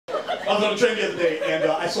I was on the train the other day, and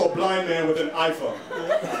I saw a blind man with an iPhone.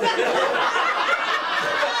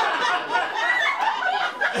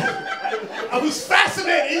 I was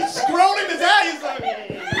fascinated. He's scrolling his eye. He's like,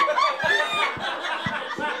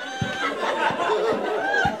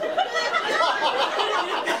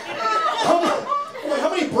 how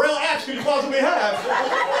many Braille apps could you possibly have?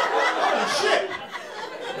 Holy shit.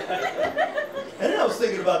 And then I was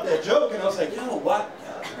thinking about that joke, and I was like, yo, what?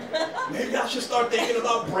 Maybe I should start thinking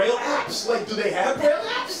about Braille apps. Like, do they have Braille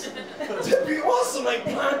apps? That'd be awesome. Like,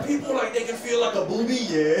 blind people, like, they can feel like a booby,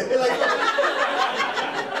 yeah. Like,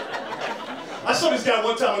 I saw this guy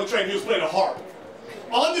one time on the train. He was playing a harp.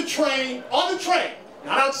 On the train,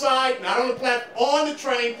 not outside, not on the platform, on the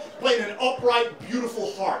train, playing an upright,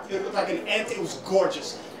 beautiful harp. It looked like an antique. It was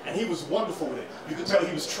gorgeous. And he was wonderful with it. You could tell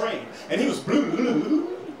he was trained. And he was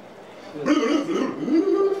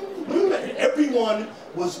and everyone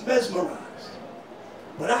was mesmerized.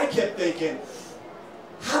 But I kept thinking,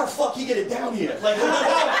 how the fuck you get it down here? Like,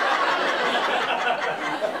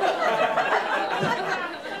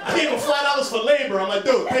 I gave him $5 for labor. I'm like,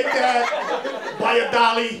 dude, take that, buy a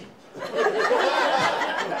dolly.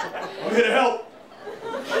 I'm here to help.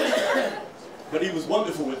 But he was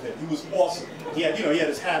wonderful with it. He was awesome. He had, he had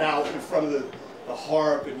his hat out in front of the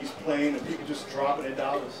harp, and he's playing, and people just dropping their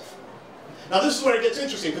dollars. Now this is where it gets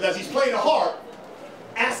interesting, because as he's playing the harp,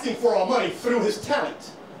 asking for our money through his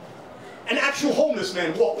talent, an actual homeless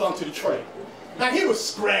man walked onto the train. Now he was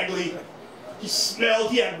scraggly. He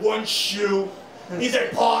smelled. He had one shoe. He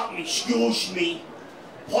said, "Pardon me, excuse me,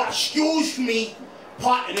 excuse me."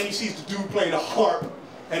 And then he sees the dude playing a harp,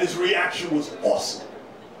 and his reaction was awesome.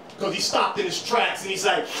 Because he stopped in his tracks, and he's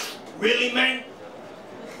like, "Really, man?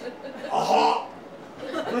 A harp?"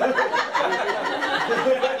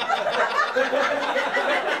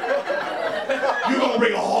 You gonna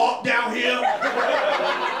bring a harp down here?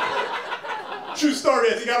 True story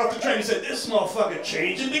is, he got off the train, he said, "This motherfucker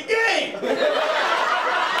changing the game."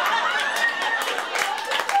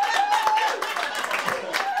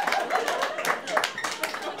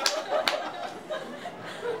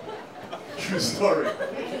 True story.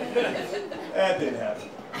 That didn't happen.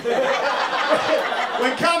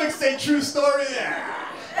 When comics say true story,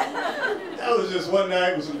 that was just one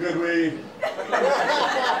night with some good weed.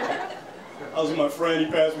 I was with my friend,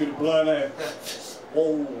 he passed me the blunt, and I,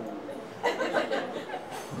 whoa.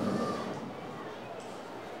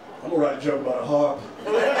 I'm gonna write a joke about a harp.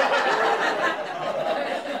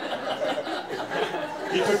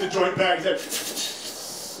 He took the joint back, he said,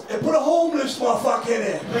 "And put a homeless motherfucker in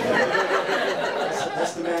it."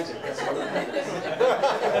 That's the magic. That's the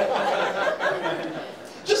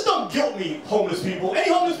Just don't guilt me, homeless people. Any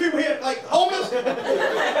homeless people here? Like, homeless?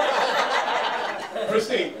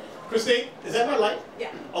 Christine, is that my light?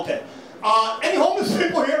 Yeah. Okay. Any homeless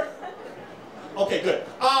people here? Okay, good.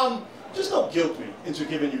 Just don't guilt me into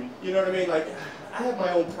giving you, you know what I mean? Like, I have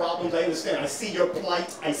my own problems, I understand. I see your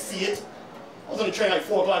plight, I see it. I was on the train like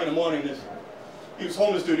 4 o'clock in the morning. He was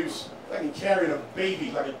homeless dude, he was like carrying a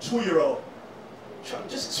baby, like a 2-year-old. I'm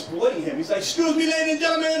just exploiting him. He's like, "Excuse me, ladies and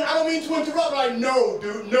gentlemen, I don't mean to interrupt." I'm like, "No,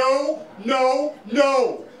 dude, no, no,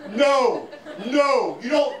 no, no, no, you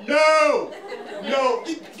don't, no, no,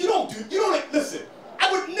 you don't, listen,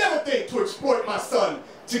 I would never think to exploit my son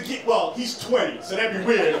to get, well, he's 20, so that'd be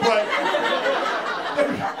weird, but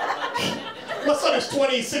my son is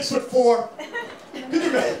 20, he's 6'4". Could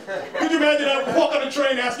you imagine I walk on the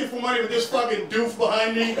train asking for money with this fucking doof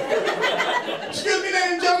behind me? "Excuse me,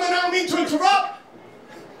 ladies and gentlemen, I don't mean to interrupt,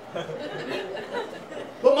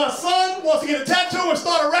 but my son wants to get a tattoo and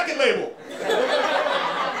start a record label.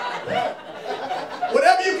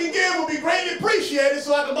 Whatever you can give will be greatly appreciated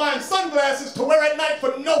so I can buy him sunglasses to wear at night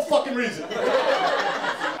for no fucking reason."